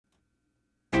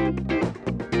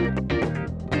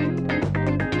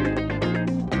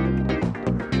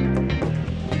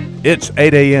It's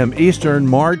 8 a.m. Eastern,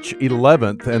 March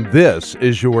 11th, and this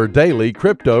is your daily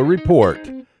crypto report.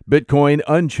 Bitcoin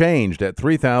unchanged at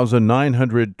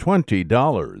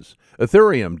 $3,920.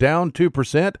 Ethereum down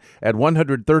 2% at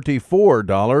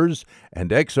 $134, and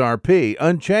XRP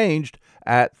unchanged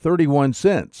at 31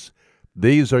 cents.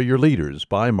 These are your leaders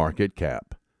by market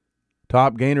cap.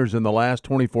 Top gainers in the last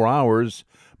 24 hours,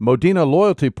 Modena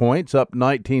Loyalty Points up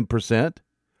 19%,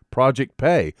 Project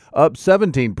Pay up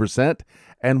 17%,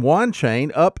 and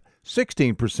OneChain up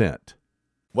 16%.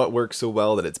 What works so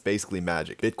well that it's basically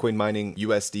magic? Bitcoin mining,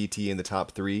 USDT in the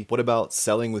top 3. What about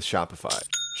selling with Shopify?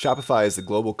 Shopify is the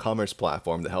global commerce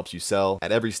platform that helps you sell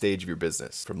at every stage of your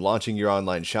business. From launching your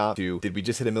online shop to, did we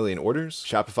just hit 1 million orders?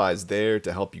 Shopify is there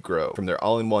to help you grow. From their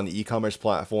all-in-one e-commerce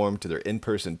platform to their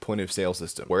in-person point-of-sale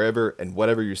system. Wherever and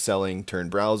whatever you're selling, turn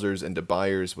browsers into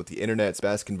buyers with the internet's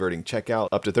best converting checkout,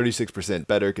 up to 36%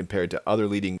 better compared to other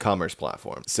leading commerce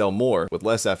platforms. Sell more with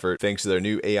less effort thanks to their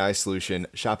new AI solution,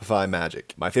 Shopify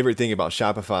Magic. My favorite thing about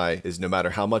Shopify is no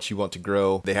matter how much you want to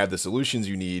grow, they have the solutions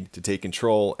you need to take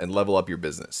control and level up your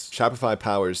business. Shopify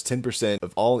powers 10%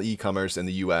 of all e-commerce in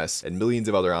the US and millions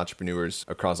of other entrepreneurs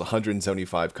across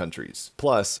 175 countries.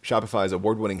 Plus, Shopify's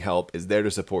award-winning help is there to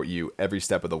support you every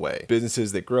step of the way.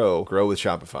 Businesses that grow with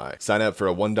Shopify. Sign up for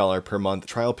a $1 per month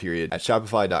trial period at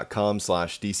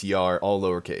shopify.com/DCR, all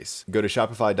lowercase. Go to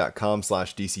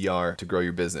shopify.com/DCR to grow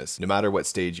your business, no matter what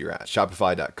stage you're at.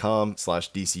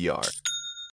 Shopify.com/DCR.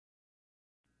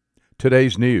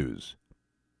 Today's news.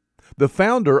 The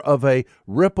founder of a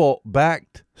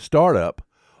Ripple-backed startup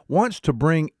wants to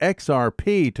bring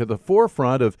XRP to the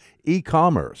forefront of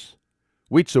e-commerce.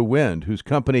 Weitza Wind, whose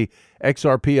company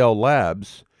XRPL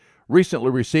Labs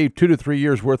recently received 2 to 3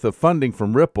 years' worth of funding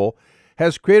from Ripple,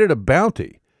 has created a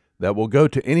bounty that will go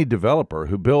to any developer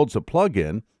who builds a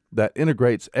plugin that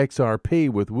integrates XRP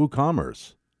with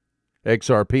WooCommerce.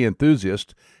 XRP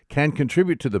enthusiasts can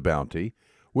contribute to the bounty,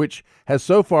 which has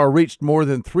so far reached more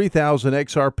than 3,000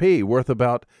 XRP, worth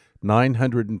about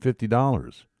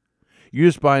 $950.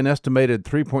 Used by an estimated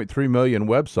 3.3 million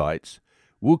websites,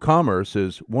 WooCommerce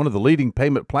is one of the leading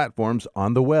payment platforms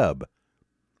on the web.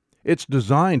 It's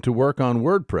designed to work on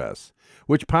WordPress,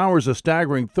 which powers a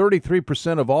staggering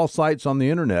 33% of all sites on the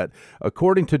internet,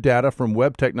 according to data from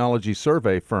web technology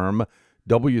survey firm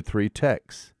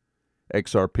W3Techs.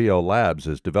 XRPL Labs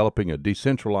is developing a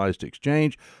decentralized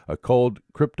exchange, a cold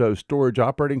crypto storage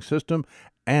operating system,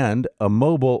 and a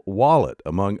mobile wallet,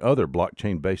 among other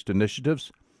blockchain-based initiatives.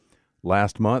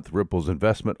 Last month, Ripple's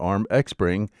investment arm,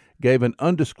 Xspring, gave an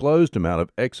undisclosed amount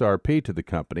of XRP to the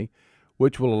company,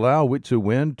 which will allow Weitza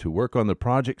Wind to work on the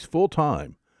projects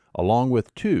full-time, along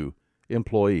with 2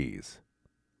 employees.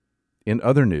 In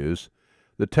other news,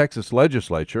 the Texas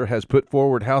legislature has put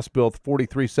forward House Bill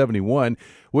 4371,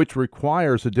 which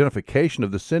requires identification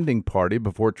of the sending party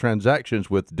before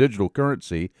transactions with digital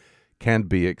currency can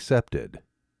be accepted.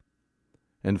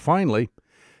 And finally,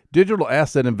 digital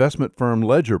asset investment firm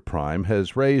Ledger Prime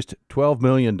has raised $12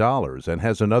 million and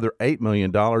has another $8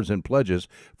 million in pledges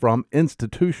from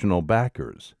institutional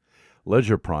backers.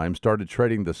 Ledger Prime started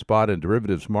trading the spot and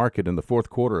derivatives market in the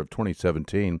fourth quarter of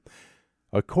 2017.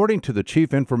 According to the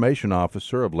chief information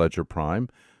officer of Ledger Prime,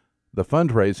 the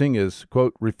fundraising is,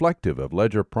 quote, reflective of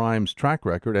Ledger Prime's track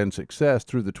record and success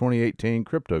through the 2018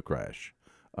 crypto crash,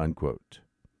 unquote.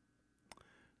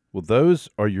 Well, those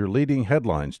are your leading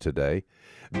headlines today.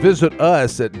 Visit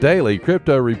us at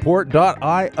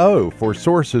dailycryptoreport.io for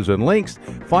sources and links.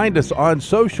 Find us on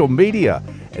social media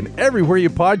and everywhere you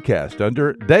podcast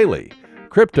under Daily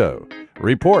Crypto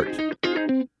Report.